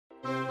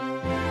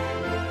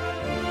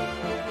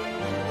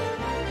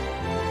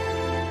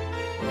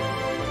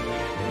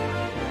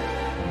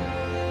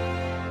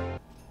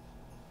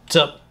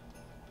What's up?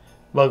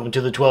 Welcome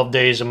to the 12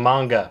 Days of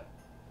Manga.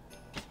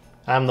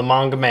 I'm the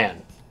MangaMan,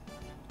 in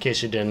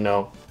case you didn't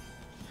know.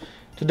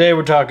 Today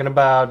we're talking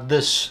about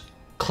this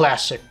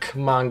classic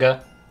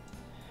manga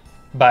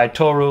by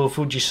Toru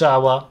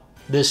Fujisawa.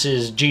 This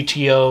is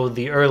GTO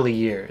The Early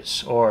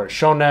Years, or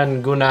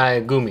Shonan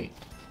Junai Gumi.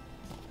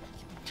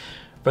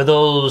 For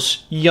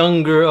those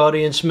younger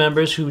audience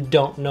members who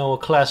don't know a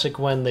classic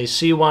when they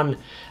see one,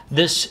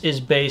 this is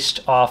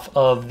based off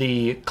of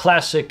the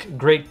classic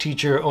Great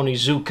Teacher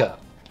Onizuka.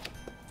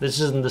 This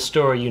isn't the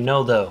story you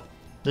know, though.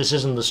 This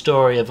isn't the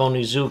story of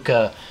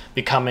Onizuka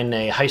becoming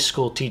a high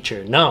school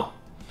teacher. No.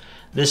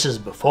 This is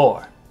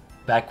before.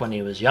 Back when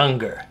he was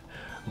younger.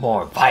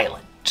 More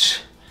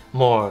violent.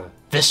 More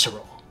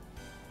visceral.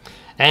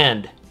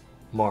 And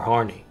more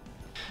horny.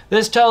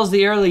 This tells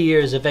the early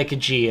years of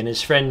Ekeji and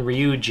his friend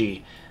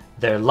Ryuji.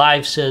 Their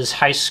lives as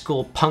high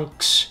school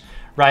punks,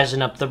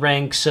 rising up the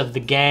ranks of the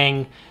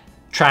gang,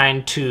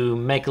 trying to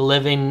make a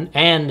living,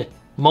 and,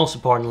 most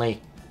importantly,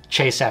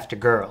 chase after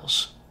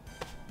girls.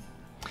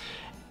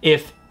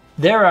 If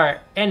there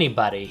are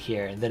anybody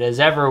here that has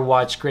ever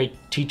watched Great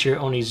Teacher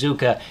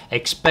Onizuka,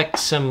 expect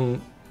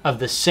some of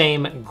the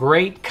same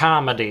great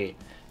comedy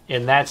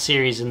in that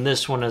series and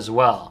this one as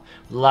well.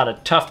 A lot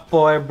of tough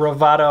boy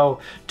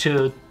bravado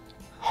to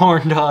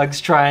horn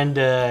dogs trying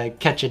to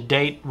catch a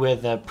date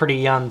with a pretty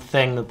young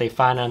thing that they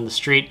find on the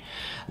street.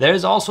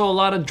 There's also a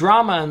lot of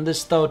drama in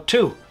this though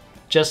too.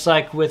 Just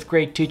like with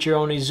Great Teacher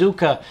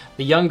Onizuka,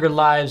 the younger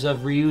lives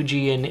of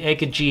Ryuji and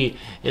Ekeji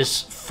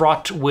is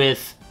fraught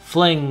with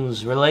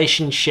flings,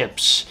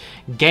 relationships,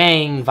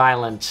 gang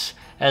violence,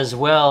 as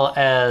well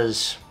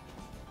as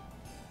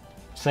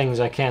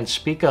things I can't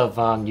speak of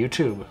on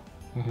YouTube.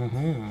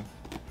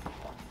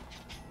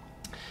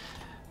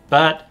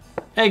 But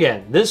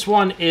again, this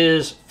one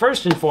is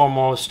first and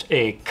foremost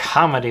a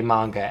comedy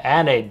manga,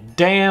 and a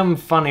damn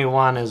funny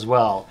one as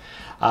well.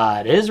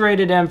 It is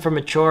rated M for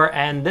mature,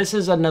 and this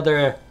is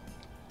another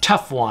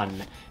tough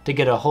one to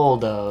get a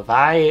hold of.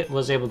 I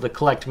was able to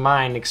collect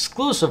mine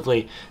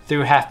exclusively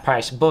through Half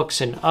Price Books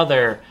and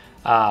other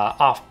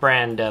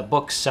off-brand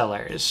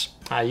booksellers.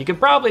 You could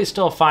probably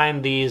still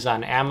find these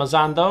on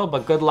Amazon though,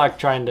 but good luck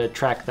trying to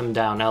track them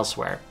down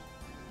elsewhere.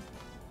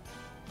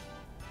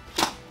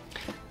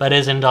 But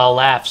isn't all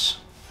laughs.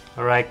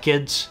 Alright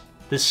kids,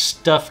 this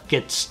stuff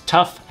gets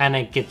tough and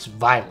it gets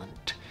violent.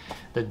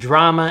 The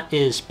drama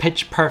is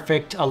pitch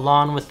perfect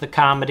along with the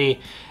comedy.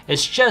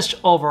 It's just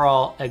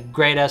overall a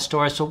great ass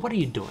story. So what are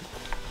you doing?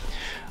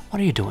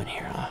 What are you doing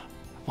here, huh?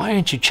 Why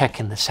aren't you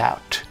checking this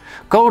out?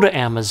 Go to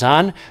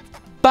Amazon,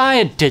 buy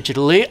it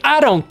digitally,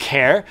 I don't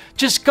care.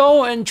 Just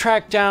go and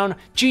track down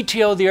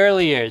GTO The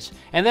Early Years,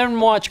 and then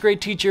watch Great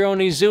Teacher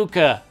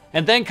Onizuka,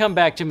 and then come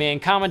back to me and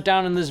comment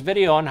down in this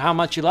video on how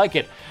much you like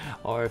it.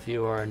 Or if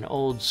you are an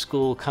old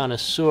school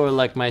connoisseur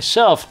like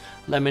myself,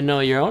 let me know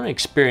your own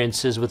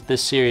experiences with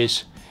this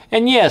series.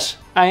 And yes,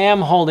 I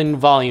am holding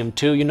volume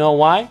 2. You know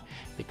why?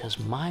 Because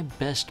my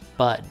best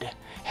bud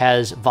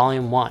has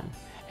volume 1,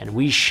 and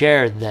we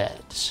share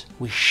this.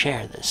 We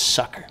share this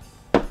sucker.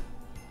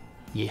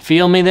 You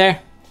feel me there?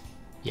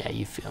 Yeah,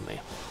 you feel me.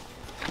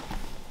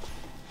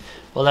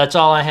 Well, that's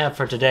all I have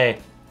for today.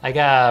 I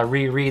gotta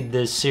reread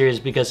this series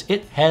because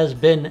it has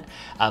been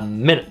a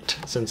minute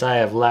since I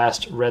have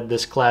last read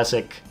this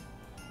classic.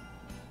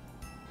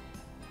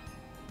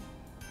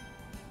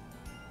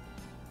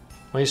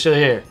 Why are you still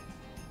here?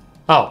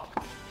 Oh.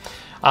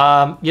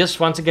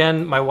 Yes, once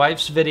again, my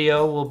wife's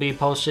video will be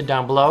posted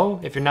down below.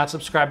 If you're not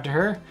subscribed to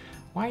her,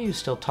 why are you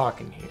still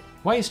talking here?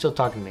 Why are you still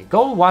talking to me?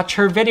 Go watch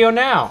her video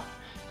now.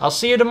 I'll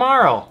see you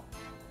tomorrow.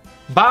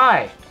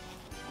 Bye.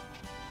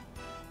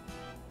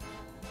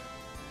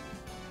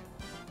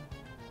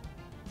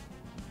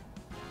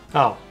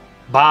 Oh,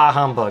 bah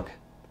humbug.